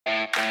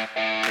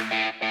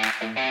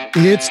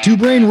It's Two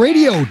Brain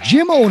Radio.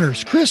 Gym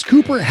owners, Chris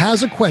Cooper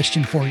has a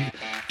question for you.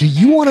 Do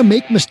you want to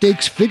make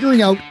mistakes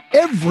figuring out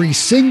every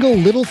single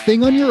little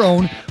thing on your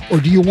own, or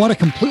do you want to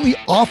completely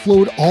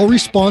offload all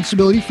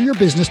responsibility for your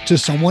business to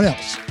someone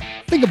else?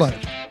 Think about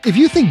it. If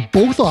you think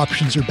both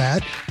options are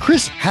bad,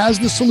 Chris has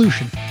the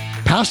solution.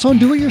 Pass on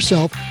do it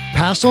yourself,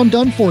 pass on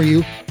done for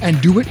you,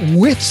 and do it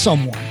with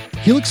someone.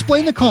 He'll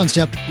explain the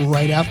concept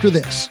right after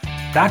this.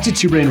 Back to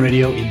Two Brain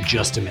Radio in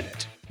just a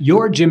minute.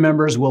 Your gym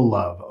members will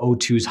love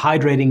O2's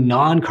hydrating,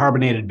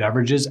 non-carbonated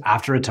beverages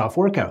after a tough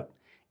workout.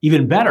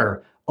 Even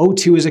better,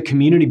 O2 is a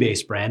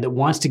community-based brand that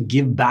wants to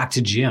give back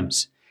to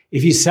gyms.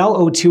 If you sell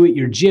O2 at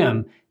your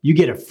gym, you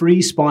get a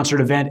free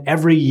sponsored event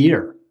every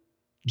year.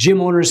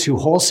 Gym owners who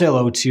wholesale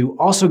O2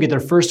 also get their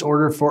first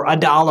order for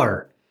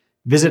 $1.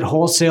 Visit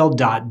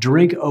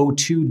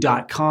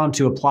wholesale.drinko2.com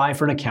to apply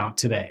for an account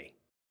today.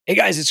 Hey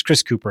guys, it's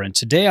Chris Cooper, and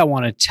today I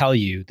want to tell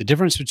you the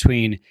difference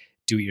between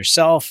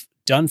do-it-yourself,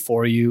 done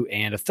for you,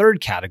 and a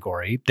third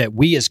category that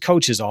we as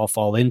coaches all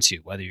fall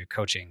into, whether you're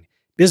coaching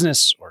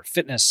business or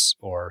fitness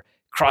or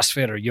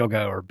CrossFit or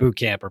yoga or boot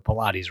camp or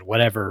Pilates or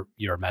whatever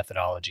your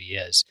methodology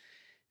is.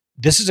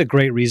 This is a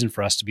great reason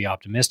for us to be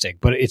optimistic,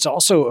 but it's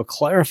also a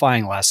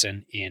clarifying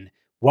lesson in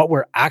what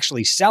we're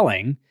actually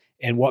selling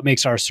and what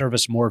makes our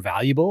service more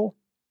valuable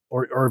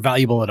or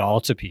valuable at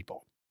all to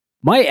people.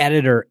 My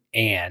editor,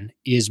 Anne,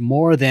 is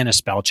more than a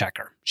spell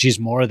checker. She's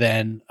more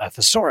than a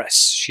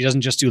thesaurus. She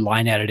doesn't just do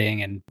line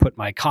editing and put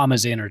my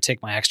commas in or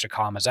take my extra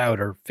commas out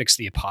or fix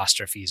the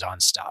apostrophes on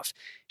stuff.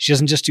 She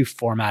doesn't just do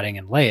formatting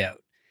and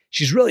layout.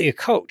 She's really a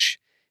coach.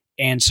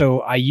 And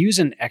so I use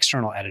an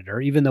external editor,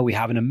 even though we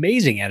have an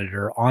amazing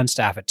editor on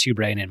staff at Two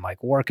Brain and Mike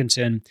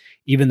Warkentin,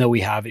 even though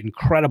we have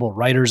incredible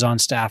writers on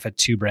staff at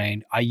Two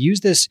Brain. I use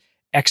this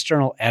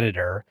external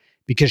editor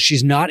because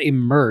she's not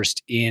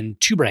immersed in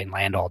Two Brain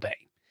land all day.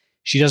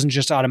 She doesn't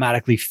just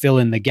automatically fill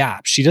in the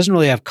gaps. She doesn't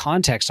really have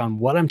context on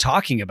what I'm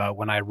talking about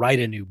when I write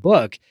a new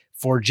book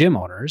for gym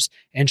owners.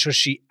 And so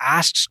she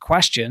asks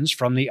questions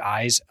from the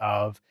eyes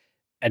of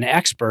an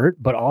expert,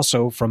 but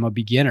also from a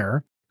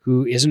beginner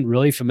who isn't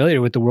really familiar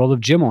with the world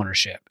of gym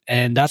ownership.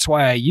 And that's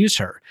why I use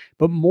her.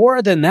 But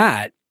more than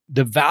that,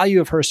 the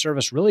value of her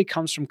service really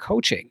comes from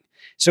coaching.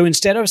 So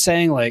instead of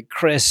saying like,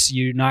 Chris,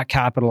 you're not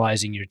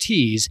capitalizing your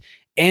T's,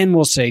 Anne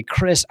will say,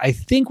 Chris, I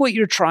think what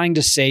you're trying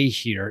to say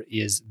here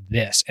is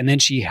this. And then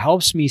she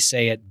helps me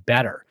say it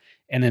better.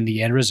 And then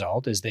the end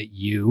result is that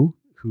you,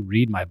 who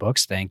read my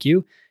books, thank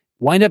you,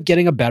 wind up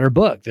getting a better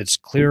book that's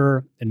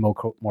clearer and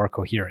more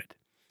coherent.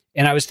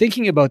 And I was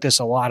thinking about this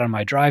a lot on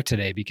my drive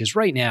today because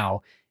right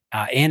now,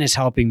 Anne is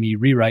helping me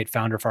rewrite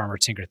Founder, Farmer,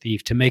 Tinker,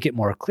 Thief to make it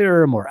more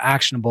clearer, more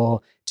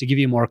actionable, to give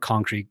you more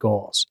concrete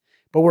goals.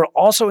 But we're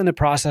also in the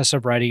process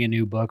of writing a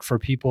new book for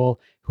people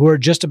who are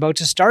just about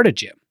to start a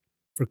gym,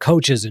 for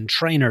coaches and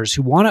trainers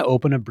who want to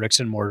open a bricks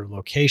and mortar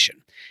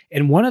location.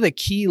 And one of the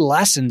key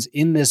lessons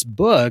in this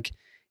book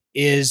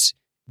is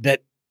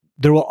that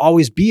there will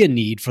always be a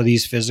need for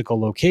these physical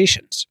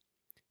locations.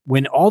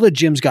 When all the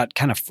gyms got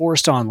kind of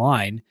forced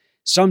online,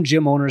 some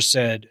gym owners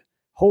said,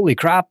 holy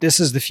crap, this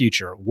is the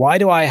future. Why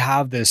do I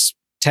have this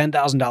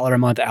 $10,000 a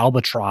month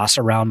albatross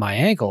around my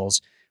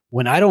ankles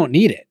when I don't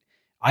need it?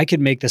 I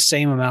could make the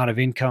same amount of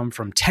income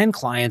from 10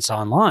 clients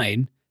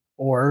online,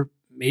 or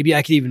maybe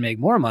I could even make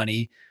more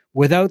money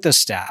without the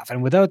staff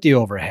and without the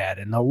overhead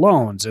and the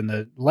loans and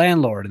the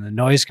landlord and the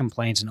noise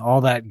complaints and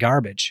all that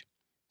garbage.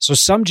 So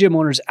some gym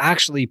owners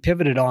actually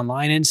pivoted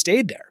online and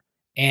stayed there.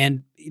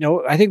 And,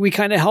 I think we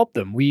kind of helped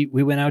them. We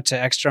went out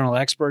to external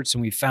experts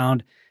and we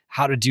found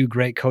how to do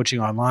great coaching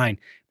online.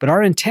 But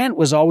our intent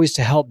was always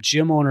to help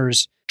gym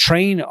owners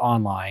train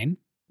online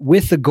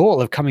with the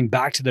goal of coming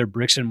back to their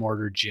bricks and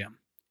mortar gym.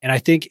 And I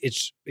think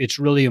it's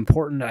really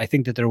important. I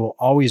think that there will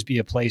always be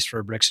a place for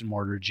a bricks and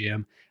mortar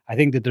gym. I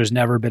think that there's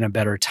never been a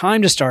better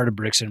time to start a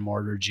bricks and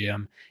mortar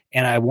gym.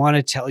 And I want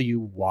to tell you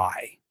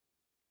why.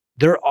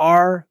 There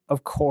are,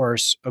 of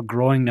course, a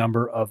growing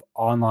number of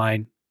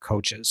online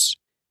coaches.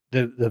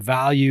 The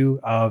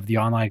value of the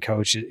online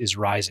coach is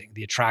rising.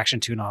 The attraction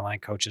to an online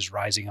coach is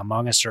rising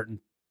among a certain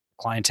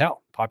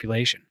clientele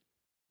population.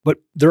 But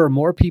there are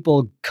more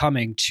people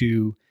coming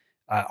to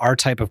our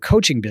type of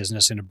coaching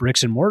business in a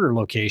bricks and mortar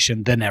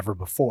location than ever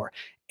before.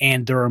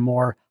 And there are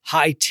more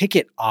high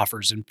ticket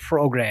offers and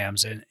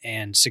programs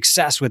and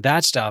success with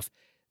that stuff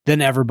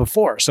than ever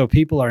before. So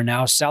people are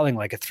now selling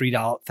like a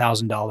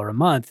 $3,000 a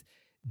month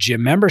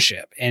gym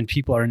membership, and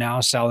people are now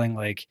selling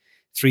like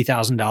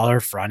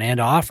 $3,000 front end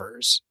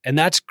offers. And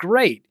that's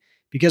great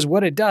because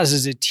what it does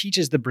is it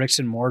teaches the bricks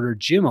and mortar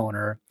gym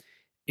owner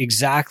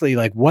exactly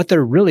like what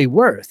they're really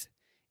worth.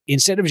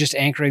 Instead of just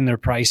anchoring their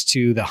price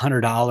to the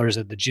 $100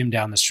 that the gym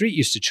down the street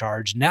used to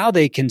charge, now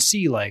they can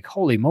see like,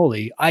 holy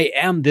moly, I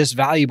am this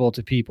valuable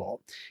to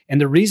people.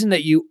 And the reason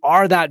that you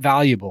are that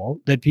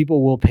valuable, that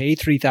people will pay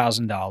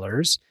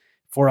 $3,000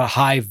 for a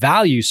high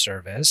value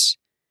service,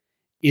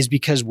 is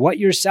because what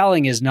you're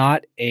selling is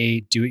not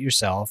a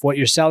do-it-yourself. What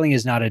you're selling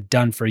is not a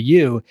done for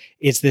you.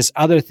 It's this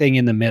other thing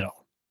in the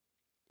middle.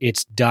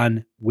 It's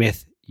done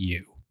with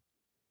you.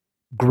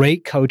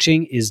 Great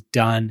coaching is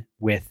done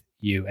with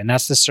you. And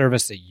that's the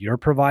service that you're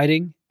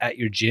providing at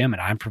your gym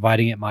and I'm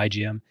providing at my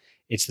gym.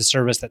 It's the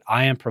service that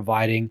I am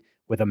providing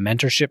with a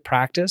mentorship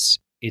practice.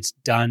 It's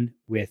done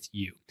with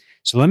you.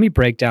 So let me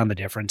break down the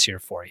difference here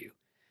for you.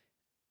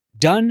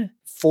 Done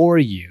for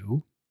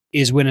you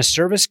is when a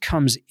service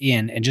comes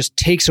in and just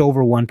takes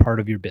over one part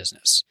of your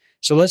business.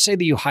 So let's say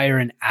that you hire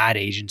an ad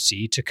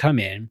agency to come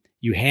in,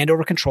 you hand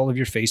over control of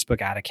your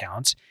Facebook ad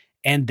accounts,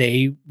 and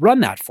they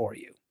run that for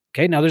you.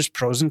 Okay, now there's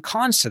pros and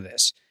cons to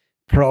this.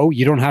 Pro,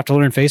 you don't have to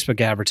learn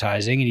Facebook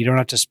advertising and you don't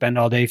have to spend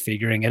all day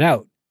figuring it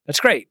out. That's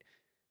great.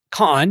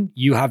 Con,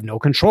 you have no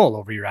control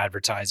over your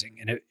advertising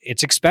and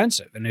it's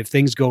expensive. And if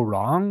things go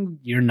wrong,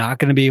 you're not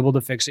going to be able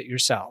to fix it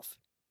yourself.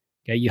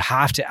 Okay, you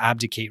have to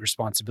abdicate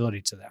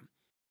responsibility to them.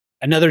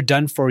 Another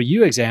done for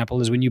you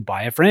example is when you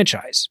buy a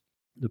franchise.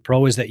 The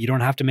pro is that you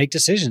don't have to make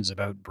decisions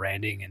about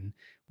branding and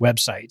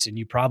websites, and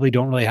you probably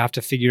don't really have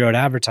to figure out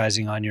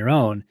advertising on your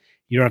own.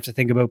 You don't have to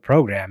think about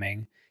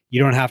programming. You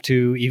don't have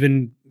to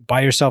even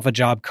buy yourself a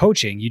job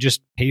coaching. You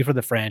just pay for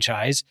the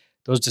franchise.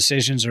 Those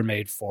decisions are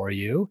made for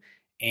you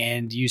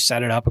and you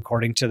set it up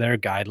according to their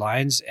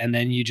guidelines. And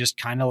then you just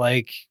kind of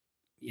like,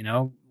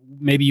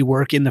 maybe you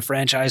work in the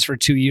franchise for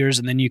 2 years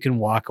and then you can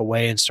walk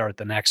away and start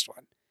the next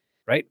one,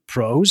 right?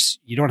 Pros,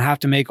 you don't have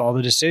to make all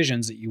the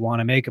decisions that you want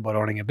to make about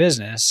owning a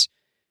business.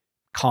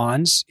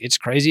 Cons, it's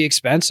crazy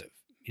expensive.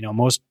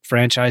 Most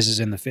franchises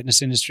in the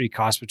fitness industry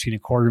cost between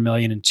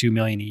 $250,000 and $2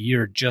 million a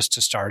year just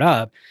to start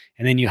up.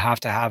 And then you have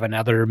to have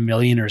another $1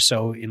 million or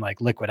so in like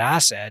liquid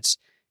assets,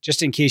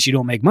 just in case you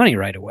don't make money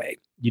right away.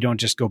 You don't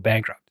just go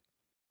bankrupt.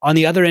 On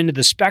the other end of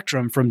the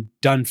spectrum from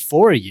done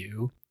for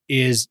you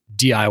is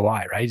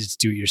DIY, right? It's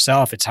do it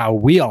yourself. It's how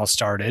we all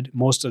started.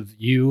 Most of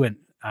you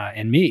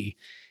and me,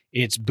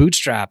 it's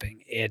bootstrapping.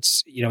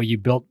 It's, you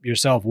built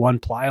yourself one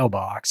plyo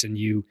box and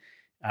you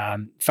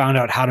found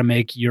out how to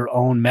make your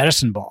own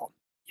medicine ball.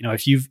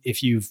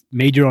 If you've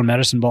made your own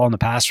medicine ball in the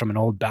past from an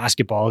old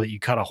basketball that you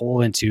cut a hole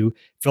into,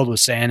 filled with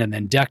sand and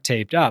then duct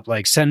taped up,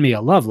 like send me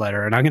a love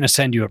letter and I'm going to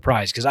send you a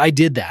prize because I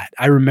did that.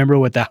 I remember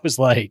what that was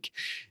like.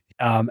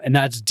 And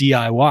that's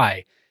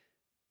DIY.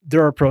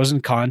 There are pros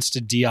and cons to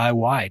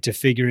DIY, to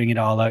figuring it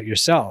all out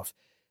yourself.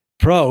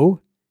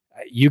 Pro,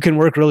 you can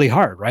work really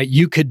hard, right?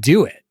 You could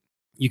do it.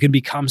 You can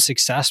become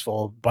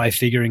successful by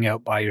figuring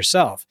out by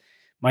yourself.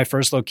 My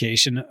first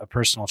location, a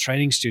personal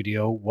training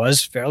studio,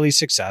 was fairly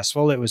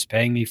successful. It was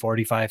paying me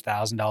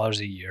 $45,000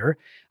 a year.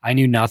 I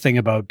knew nothing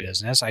about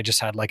business. I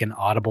just had like an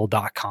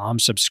audible.com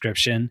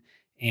subscription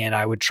and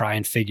I would try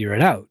and figure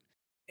it out.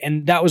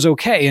 And that was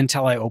okay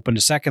until I opened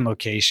a second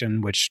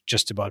location, which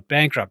just about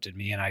bankrupted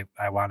me. And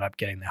I wound up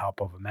getting the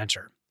help of a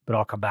mentor, but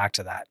I'll come back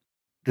to that.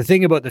 The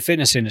thing about the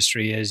fitness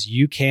industry is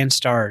you can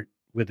start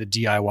with a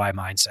DIY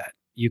mindset.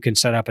 You can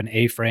set up an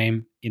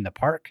A-frame in the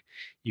park.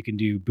 You can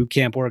do boot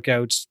camp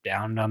workouts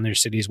down on their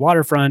city's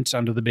waterfront,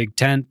 under the big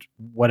tent,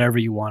 whatever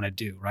you want to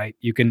do, right?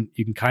 You can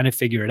kind of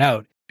figure it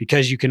out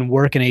because you can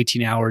work an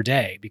 18-hour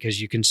day,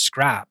 because you can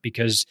scrap,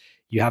 because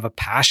you have a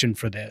passion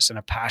for this and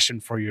a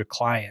passion for your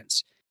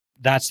clients.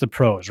 That's the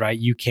pros, right?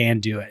 You can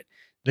do it.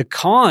 The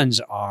cons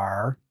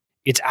are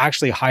it's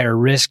actually higher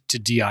risk to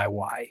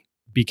DIY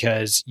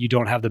because you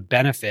don't have the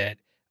benefit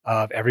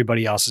of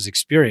everybody else's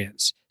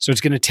experience. So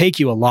it's going to take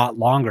you a lot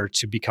longer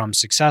to become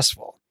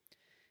successful.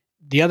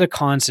 The other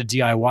cons to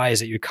DIY is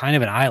that you're kind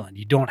of an island.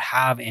 You don't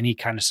have any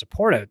kind of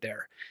support out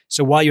there.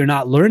 So while you're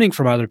not learning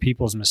from other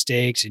people's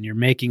mistakes and you're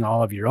making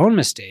all of your own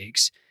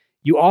mistakes,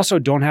 you also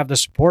don't have the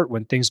support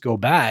when things go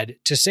bad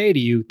to say to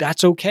you,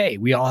 that's okay.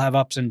 We all have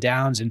ups and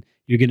downs and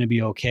you're going to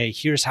be okay.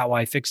 Here's how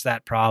I fixed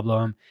that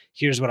problem.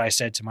 Here's what I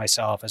said to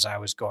myself as I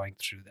was going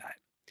through that.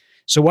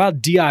 So while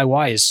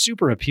DIY is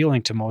super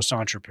appealing to most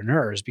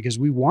entrepreneurs because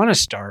we want to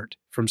start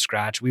from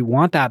scratch, we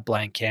want that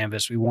blank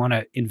canvas, we want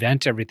to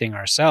invent everything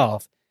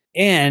ourselves,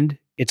 and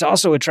it's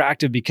also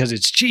attractive because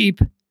it's cheap,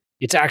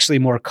 it's actually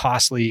more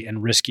costly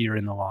and riskier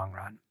in the long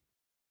run.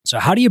 So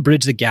how do you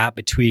bridge the gap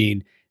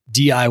between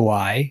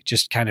DIY,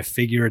 just kind of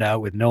figure it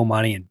out with no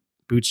money and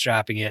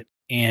bootstrapping it,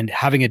 and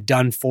having a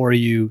done for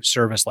you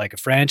service like a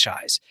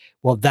franchise?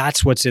 Well,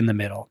 that's what's in the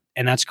middle.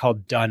 And that's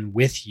called Done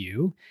With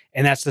You.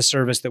 And that's the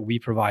service that we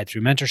provide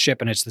through mentorship.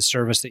 And it's the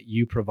service that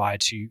you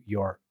provide to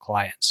your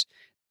clients.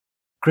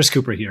 Chris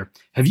Cooper here.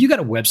 Have you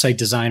got a website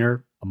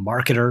designer, a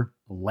marketer,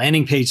 a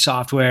landing page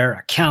software,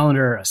 a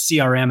calendar, a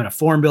CRM, and a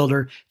form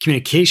builder,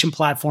 communication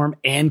platform,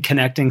 and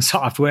connecting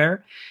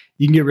software?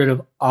 You can get rid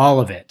of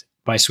all of it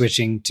by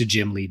switching to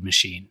Gym Lead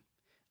Machine.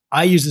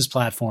 I use this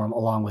platform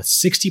along with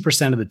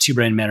 60% of the Two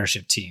Brain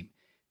mentorship team.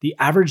 The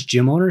average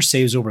gym owner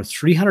saves over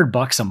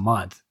 $300 a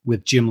month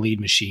with Gym Lead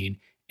Machine,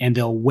 and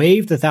they'll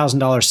waive the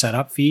 $1,000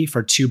 setup fee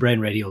for Two Brain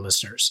Radio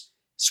listeners.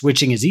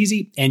 Switching is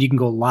easy, and you can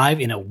go live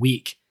in a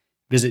week.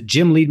 Visit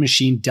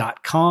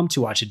gymleadmachine.com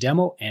to watch a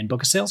demo and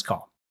book a sales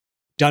call.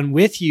 Done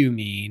With You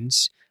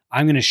means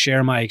I'm going to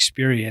share my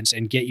experience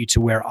and get you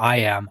to where I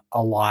am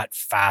a lot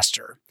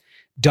faster.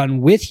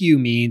 Done With You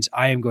means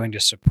I am going to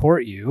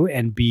support you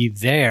and be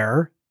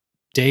there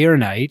day or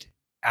night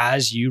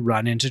as you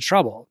run into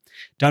trouble.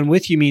 Done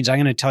with you means I'm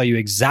going to tell you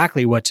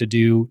exactly what to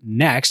do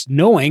next,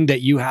 knowing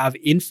that you have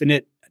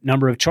infinite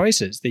number of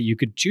choices that you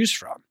could choose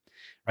from,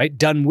 right?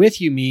 Done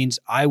with you means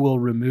I will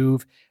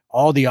remove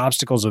all the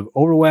obstacles of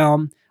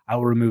overwhelm. I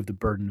will remove the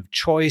burden of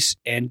choice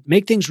and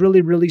make things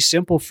really, really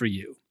simple for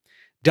you.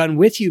 Done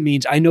with you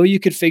means I know you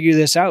could figure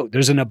this out.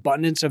 There's an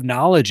abundance of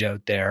knowledge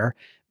out there,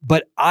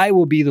 but I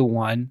will be the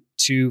one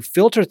to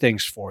filter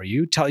things for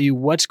you, tell you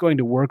what's going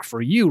to work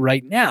for you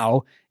right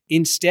now,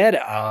 instead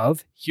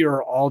of here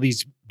are all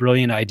these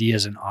brilliant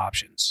ideas and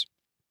options.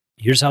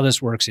 Here's how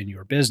this works in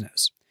your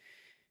business.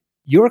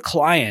 Your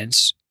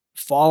clients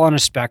fall on a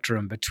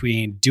spectrum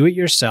between do it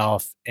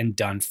yourself and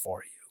done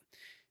for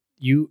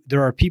you.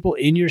 There are people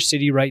in your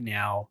city right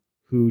now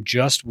who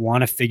just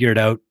want to figure it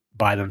out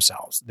by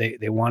themselves.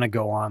 They want to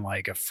go on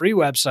like a free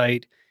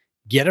website,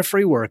 get a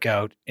free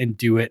workout, and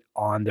do it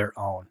on their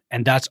own.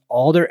 And that's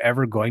all they're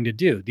ever going to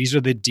do. These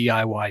are the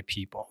DIY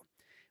people.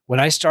 When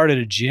I started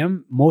a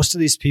gym, most of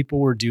these people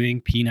were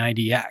doing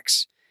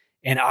P90X.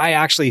 And I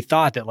actually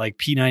thought that like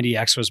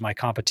P90X was my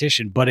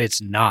competition, but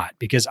it's not,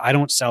 because I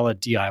don't sell a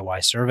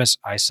DIY service.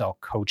 I sell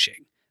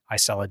coaching. I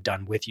sell a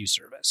done with you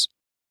service.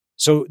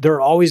 So there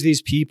are always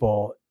these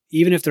people,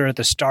 even if they're at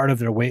the start of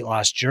their weight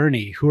loss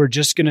journey, who are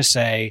just going to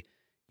say,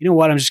 you know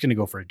what, I'm just going to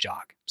go for a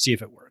jog, see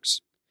if it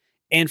works.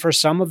 And for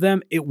some of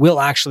them, it will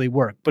actually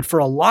work. But for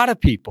a lot of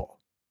people,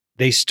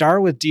 they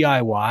start with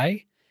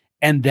DIY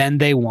and then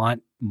they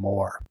want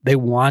more. They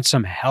want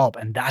some help.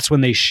 And that's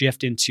when they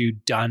shift into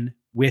done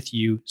with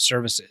you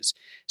services.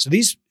 So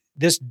this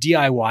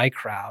DIY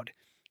crowd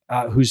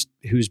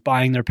who's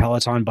buying their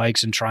Peloton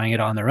bikes and trying it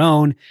on their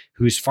own,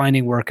 who's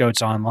finding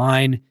workouts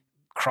online,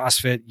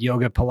 CrossFit,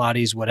 yoga,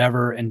 Pilates,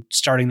 whatever, and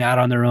starting that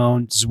on their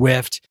own,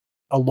 Zwift,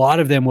 a lot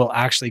of them will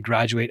actually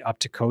graduate up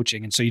to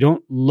coaching. And so you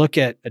don't look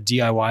at a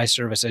DIY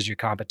service as your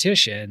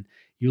competition.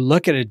 You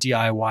look at a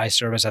DIY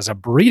service as a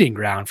breeding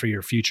ground for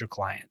your future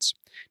clients.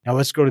 Now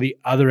let's go to the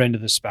other end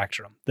of the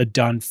spectrum, the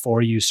done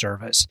for you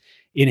service.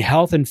 In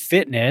health and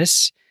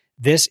fitness,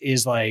 this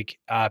is like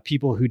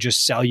people who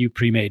just sell you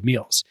pre-made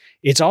meals.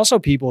 It's also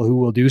people who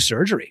will do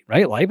surgery,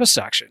 right?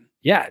 Liposuction.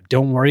 Yeah,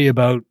 don't worry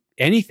about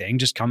anything.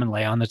 Just come and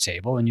lay on the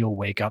table and you'll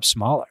wake up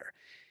smaller.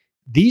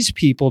 These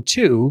people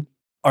too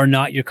are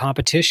not your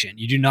competition.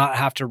 You do not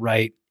have to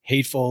write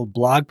hateful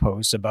blog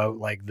posts about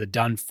like the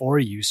done for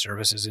you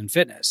services in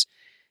fitness.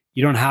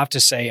 You don't have to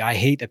say, I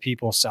hate the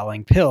people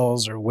selling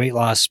pills or weight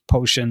loss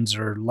potions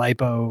or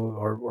lipo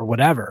or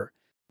whatever.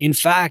 In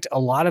fact, a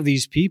lot of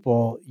these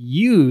people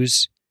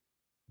use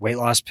weight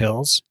loss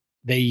pills.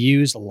 They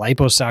use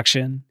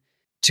liposuction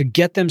to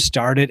get them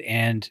started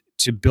and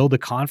to build the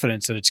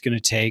confidence that it's going to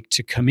take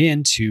to come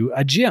into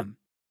a gym.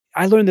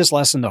 I learned this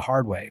lesson the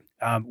hard way.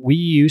 We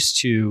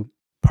used to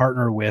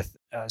partner with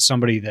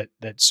somebody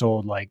that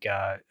sold like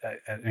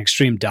an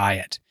extreme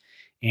diet.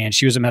 And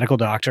she was a medical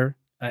doctor.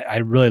 I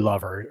really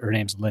love her. Her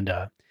name's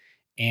Linda.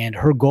 And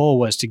her goal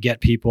was to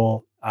get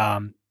people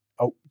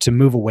to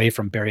move away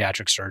from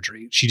bariatric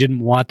surgery. She didn't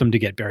want them to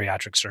get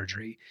bariatric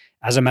surgery.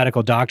 As a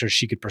medical doctor,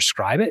 she could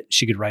prescribe it.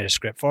 She could write a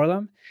script for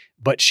them,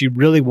 but she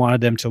really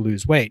wanted them to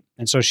lose weight.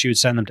 And so she would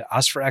send them to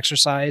us for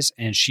exercise,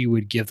 and she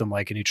would give them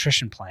like a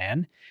nutrition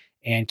plan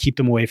and keep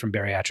them away from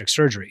bariatric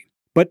surgery.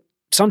 But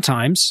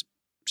sometimes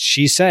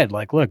she said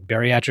like, look,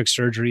 bariatric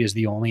surgery is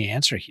the only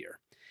answer here.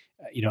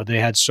 They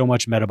had so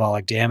much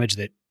metabolic damage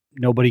that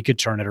nobody could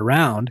turn it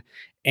around.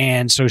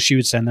 And so she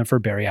would send them for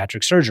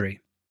bariatric surgery.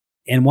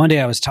 And one day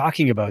I was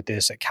talking about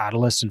this at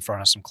Catalyst in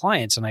front of some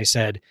clients. And I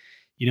said,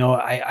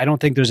 I don't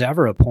think there's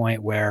ever a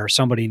point where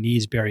somebody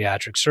needs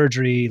bariatric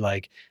surgery.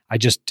 Like I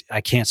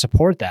can't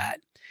support that.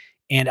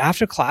 And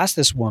after class,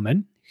 this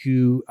woman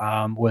who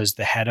was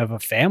the head of a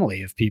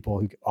family of people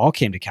who all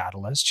came to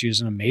Catalyst, she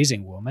was an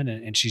amazing woman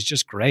and she's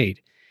just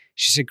great.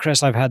 She said,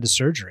 Chris, I've had the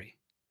surgery.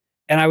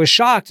 And I was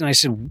shocked. And I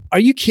said, are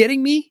you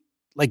kidding me?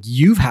 Like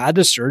you've had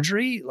the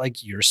surgery,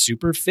 like you're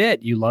super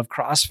fit. You love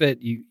CrossFit.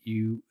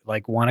 You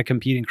like want to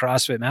compete in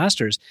CrossFit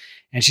Masters.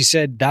 And she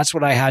said, that's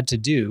what I had to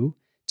do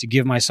to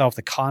give myself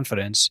the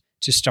confidence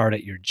to start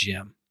at your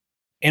gym.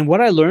 And what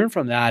I learned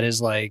from that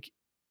is like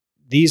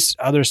these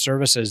other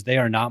services, they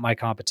are not my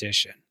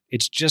competition.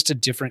 It's just a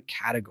different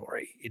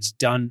category. It's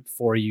done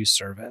for you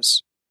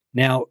service.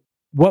 Now,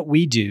 what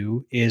we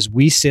do is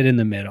we sit in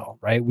the middle,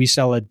 right? We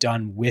sell a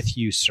done with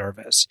you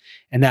service.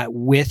 And that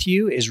with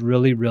you is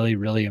really, really,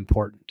 really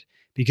important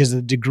because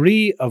the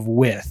degree of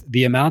with,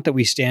 the amount that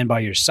we stand by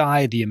your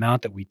side, the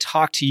amount that we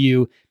talk to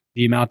you,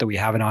 the amount that we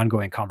have an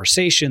ongoing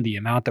conversation, the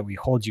amount that we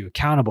hold you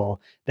accountable,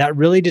 that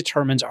really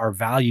determines our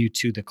value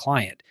to the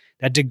client.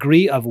 That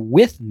degree of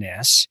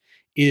withness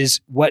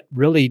is what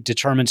really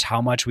determines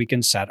how much we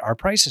can set our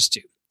prices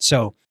to.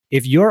 So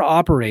if you're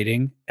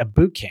operating a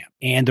boot camp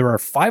and there are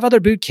 5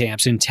 other boot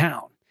camps in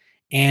town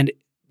and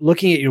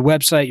looking at your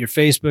website, your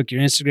Facebook,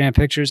 your Instagram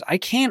pictures, I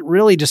can't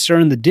really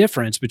discern the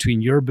difference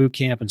between your boot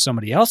camp and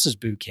somebody else's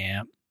boot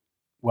camp.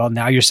 Well,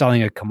 now you're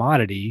selling a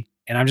commodity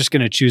and I'm just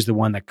going to choose the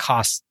one that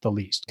costs the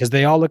least because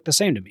they all look the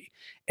same to me.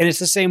 And it's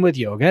the same with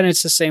yoga and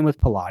it's the same with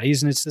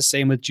Pilates and it's the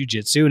same with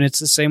jiu-jitsu and it's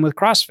the same with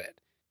CrossFit.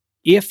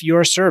 If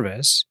your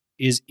service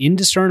is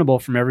indiscernible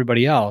from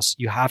everybody else,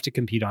 you have to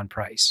compete on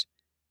price,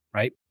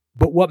 right?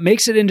 But what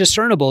makes it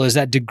indiscernible is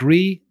that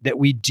degree that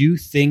we do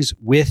things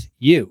with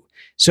you.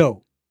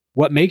 So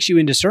what makes you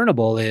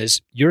indiscernible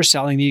is you're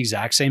selling the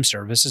exact same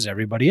service as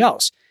everybody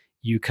else.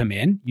 You come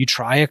in, you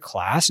try a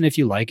class, and if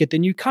you like it,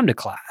 then you come to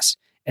class.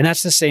 And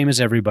that's the same as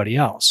everybody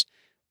else.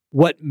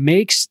 What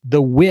makes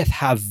the with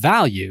have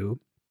value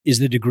is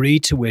the degree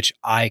to which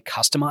I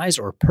customize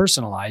or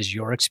personalize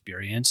your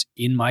experience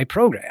in my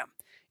program.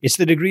 It's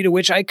the degree to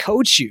which I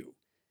coach you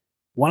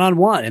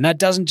one-on-one. And that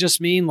doesn't just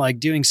mean like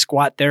doing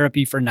squat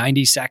therapy for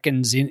 90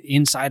 seconds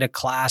inside a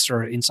class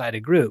or inside a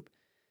group.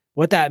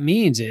 What that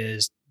means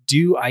is,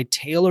 do I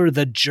tailor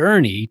the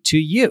journey to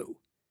you?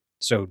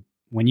 So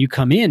when you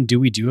come in, do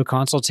we do a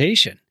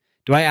consultation?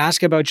 Do I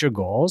ask about your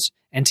goals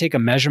and take a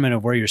measurement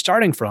of where you're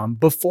starting from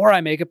before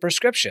I make a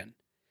prescription?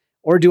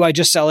 Or do I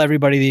just sell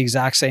everybody the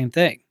exact same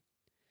thing?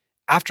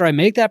 After I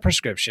make that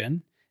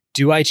prescription,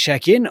 do I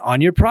check in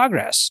on your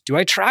progress? Do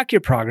I track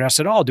your progress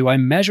at all? Do I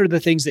measure the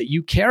things that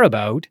you care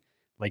about,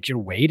 like your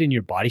weight and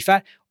your body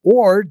fat?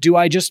 Or do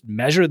I just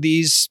measure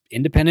these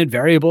independent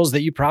variables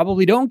that you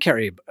probably don't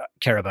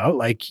care about,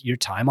 like your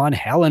time on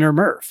Helen or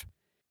Murph?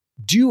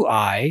 Do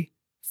I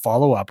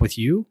follow up with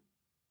you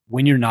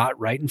when you're not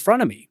right in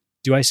front of me?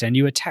 Do I send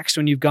you a text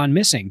when you've gone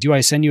missing? Do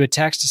I send you a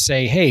text to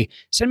say, hey,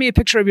 send me a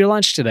picture of your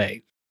lunch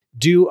today?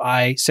 Do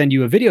I send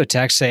you a video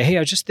text, say, hey, I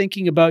was just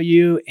thinking about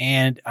you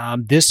and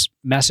this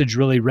message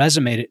really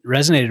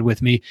resonated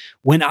with me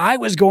when I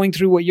was going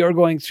through what you're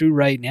going through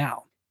right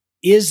now?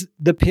 Is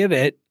the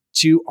pivot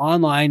to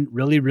online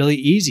really, really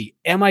easy?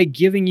 Am I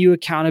giving you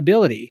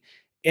accountability?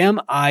 Am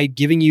I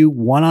giving you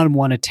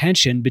one-on-one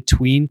attention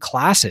between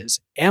classes?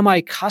 Am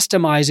I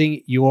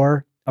customizing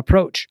your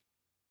approach?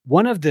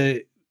 One of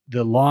the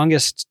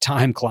longest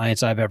time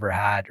clients I've ever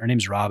had, her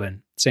name's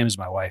Robin, same as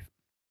my wife.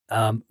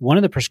 One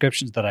of the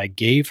prescriptions that I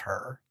gave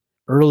her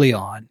early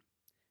on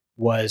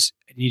was,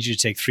 I need you to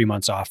take 3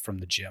 months off from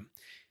the gym.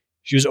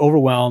 She was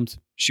overwhelmed.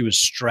 She was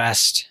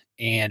stressed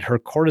and her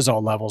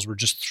cortisol levels were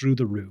just through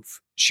the roof.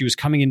 She was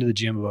coming into the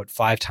gym about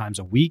 5 times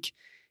a week.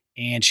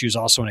 And she was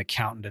also an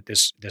accountant at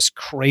this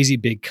crazy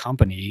big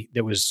company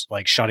that was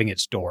like shutting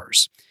its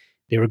doors.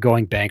 They were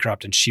going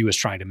bankrupt and she was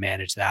trying to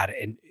manage that.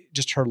 And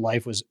just her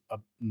life was a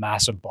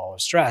massive ball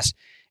of stress.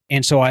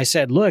 And so I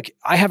said, look,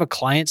 I have a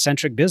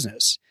client-centric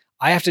business.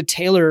 I have to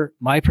tailor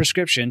my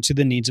prescription to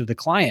the needs of the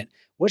client.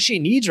 What she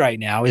needs right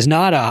now is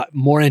not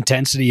more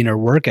intensity in her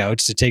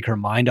workouts to take her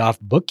mind off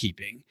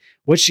bookkeeping.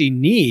 What she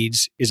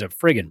needs is a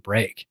friggin'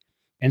 break.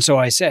 And so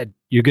I said,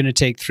 you're going to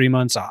take 3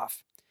 months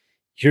off.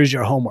 Here's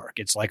your homework.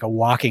 It's like a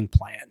walking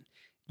plan.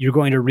 You're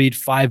going to read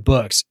 5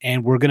 books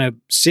and we're going to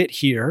sit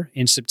here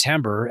in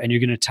September and you're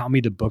going to tell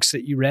me the books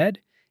that you read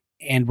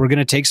and we're going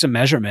to take some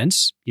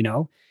measurements,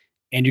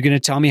 and you're going to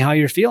tell me how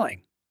you're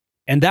feeling.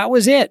 And that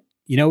was it.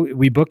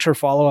 We booked her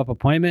follow-up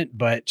appointment,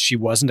 but she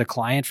wasn't a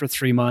client for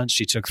 3 months.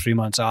 She took 3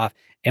 months off.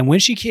 And when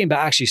she came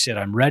back, she said,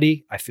 I'm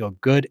ready. I feel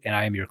good. And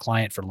I am your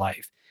client for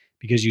life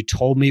because you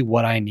told me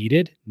what I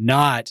needed,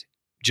 not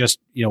just,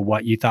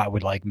 what you thought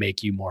would like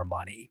make you more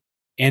money.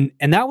 And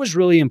that was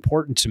really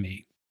important to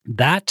me.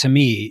 That to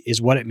me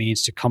is what it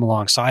means to come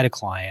alongside a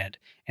client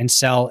and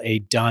sell a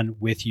done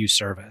with you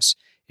service.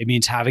 It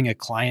means having a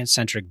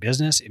client-centric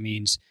business. It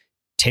means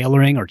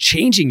tailoring or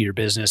changing your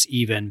business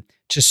even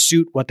to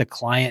suit what the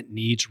client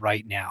needs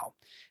right now.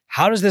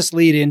 How does this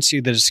lead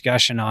into the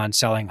discussion on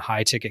selling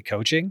high-ticket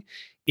coaching?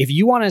 If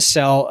you want to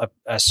sell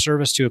a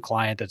service to a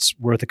client that's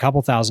worth a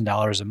couple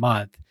 $1,000s a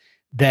month,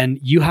 then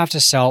you have to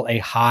sell a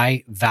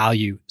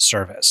high-value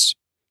service.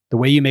 The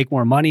way you make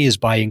more money is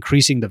by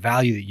increasing the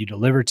value that you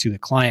deliver to the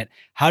client.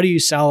 How do you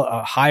sell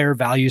a higher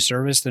value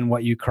service than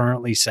what you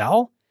currently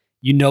sell?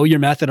 Your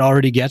method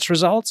already gets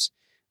results.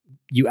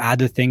 You add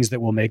the things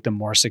that will make them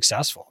more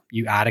successful.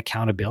 You add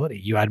accountability.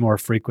 You add more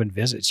frequent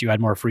visits. You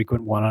add more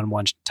frequent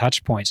one-on-one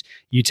touch points.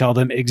 You tell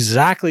them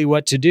exactly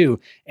what to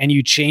do and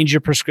you change your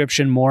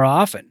prescription more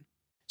often.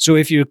 So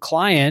if your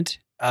client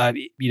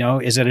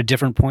is at a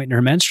different point in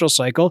her menstrual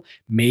cycle,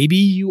 maybe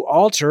you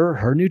alter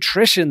her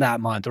nutrition that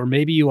month, or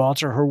maybe you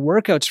alter her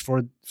workouts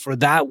for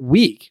that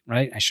week,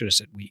 right? I should have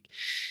said week.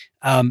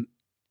 And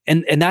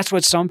that's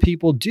what some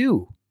people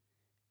do.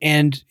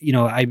 And,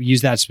 I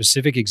use that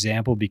specific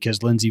example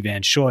because Lindsay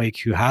Van Schoik,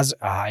 who has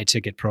a high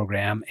ticket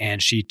program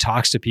and she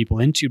talks to people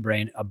in Two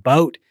Brain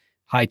about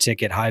high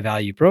ticket, high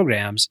value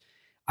programs,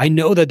 I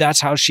know that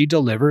that's how she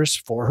delivers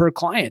for her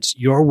clients.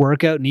 Your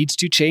workout needs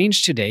to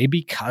change today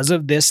because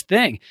of this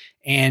thing.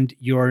 And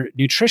your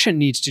nutrition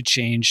needs to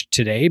change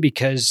today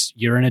because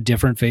you're in a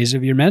different phase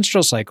of your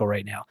menstrual cycle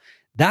right now.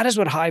 That is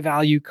what high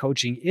value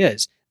coaching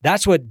is.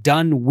 That's what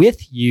done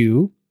with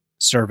you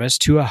service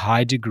to a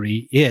high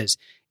degree is.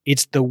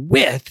 It's the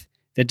with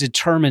that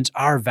determines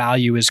our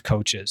value as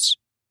coaches.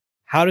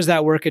 How does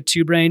that work at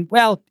Two Brain?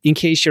 Well, in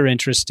case you're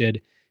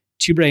interested,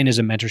 Two Brain is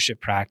a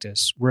mentorship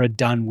practice. We're a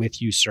done with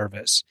you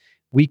service.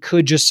 We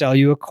could just sell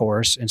you a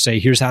course and say,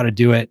 here's how to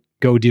do it,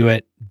 go do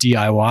it,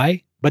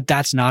 DIY, but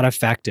that's not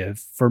effective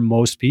for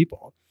most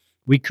people.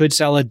 We could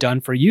sell a done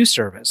for you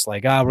service,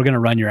 like, we're going to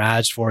run your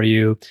ads for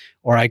you.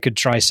 Or I could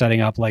try setting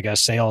up like a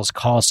sales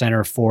call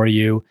center for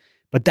you.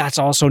 But that's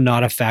also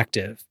not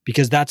effective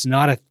because that's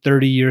not a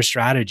 30-year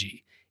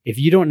strategy. If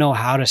you don't know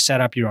how to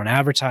set up your own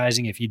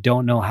advertising, if you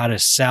don't know how to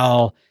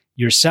sell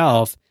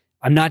yourself,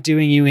 I'm not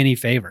doing you any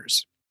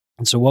favors.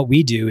 And so what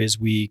we do is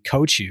we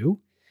coach you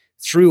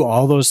through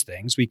all those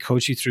things. We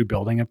coach you through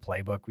building a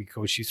playbook. We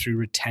coach you through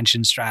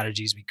retention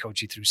strategies. We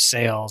coach you through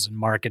sales and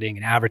marketing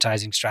and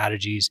advertising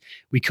strategies.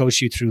 We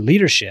coach you through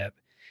leadership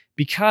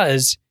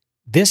because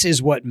this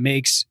is what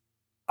makes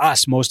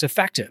us most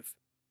effective.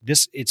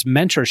 It's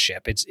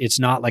mentorship. It's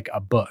not like a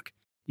book.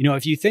 You know,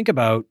 if you think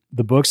about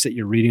the books that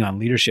you're reading on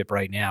leadership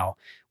right now,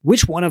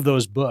 which one of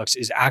those books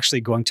is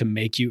actually going to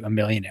make you a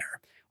millionaire?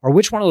 Or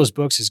which one of those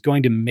books is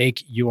going to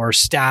make your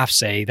staff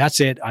say, that's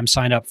it, I'm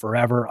signed up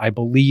forever. I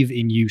believe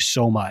in you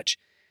so much.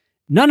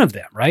 None of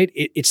them, right?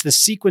 It's the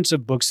sequence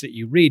of books that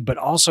you read, but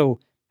also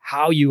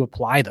how you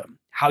apply them,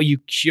 how you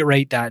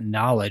curate that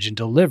knowledge and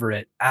deliver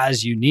it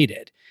as you need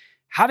it.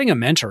 Having a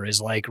mentor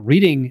is like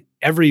reading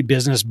every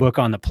business book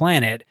on the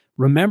planet,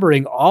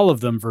 remembering all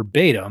of them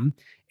verbatim,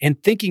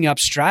 and thinking up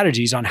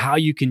strategies on how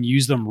you can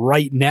use them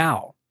right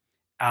now.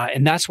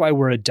 And that's why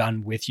we're a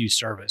done with you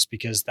service,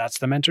 because that's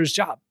the mentor's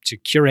job, to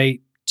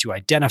curate, to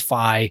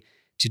identify,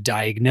 to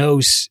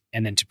diagnose,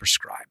 and then to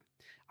prescribe.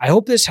 I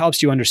hope this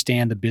helps you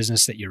understand the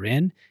business that you're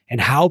in and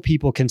how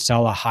people can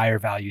sell a higher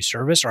value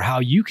service, or how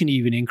you can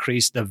even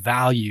increase the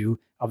value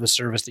of the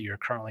service that you're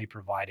currently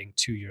providing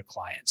to your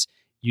clients.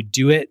 You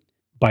do it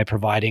by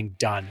providing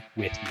done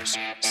with your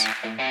service.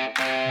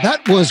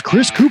 That was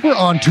Chris Cooper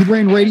on Two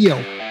Brain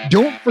Radio.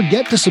 Don't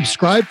forget to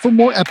subscribe for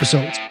more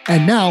episodes.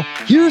 And now,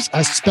 here's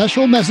a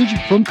special message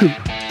from Coop.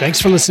 Thanks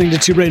for listening to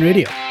Two Brain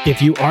Radio.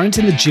 If you aren't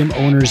in the Gym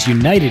Owners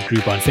United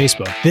group on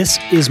Facebook, this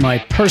is my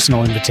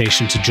personal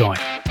invitation to join.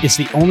 It's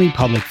the only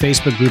public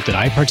Facebook group that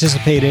I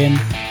participate in,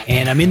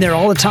 and I'm in there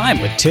all the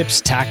time with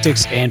tips,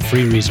 tactics, and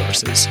free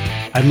resources.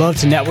 I'd love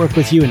to network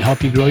with you and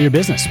help you grow your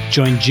business.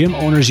 Join Gym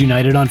Owners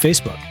United on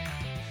Facebook.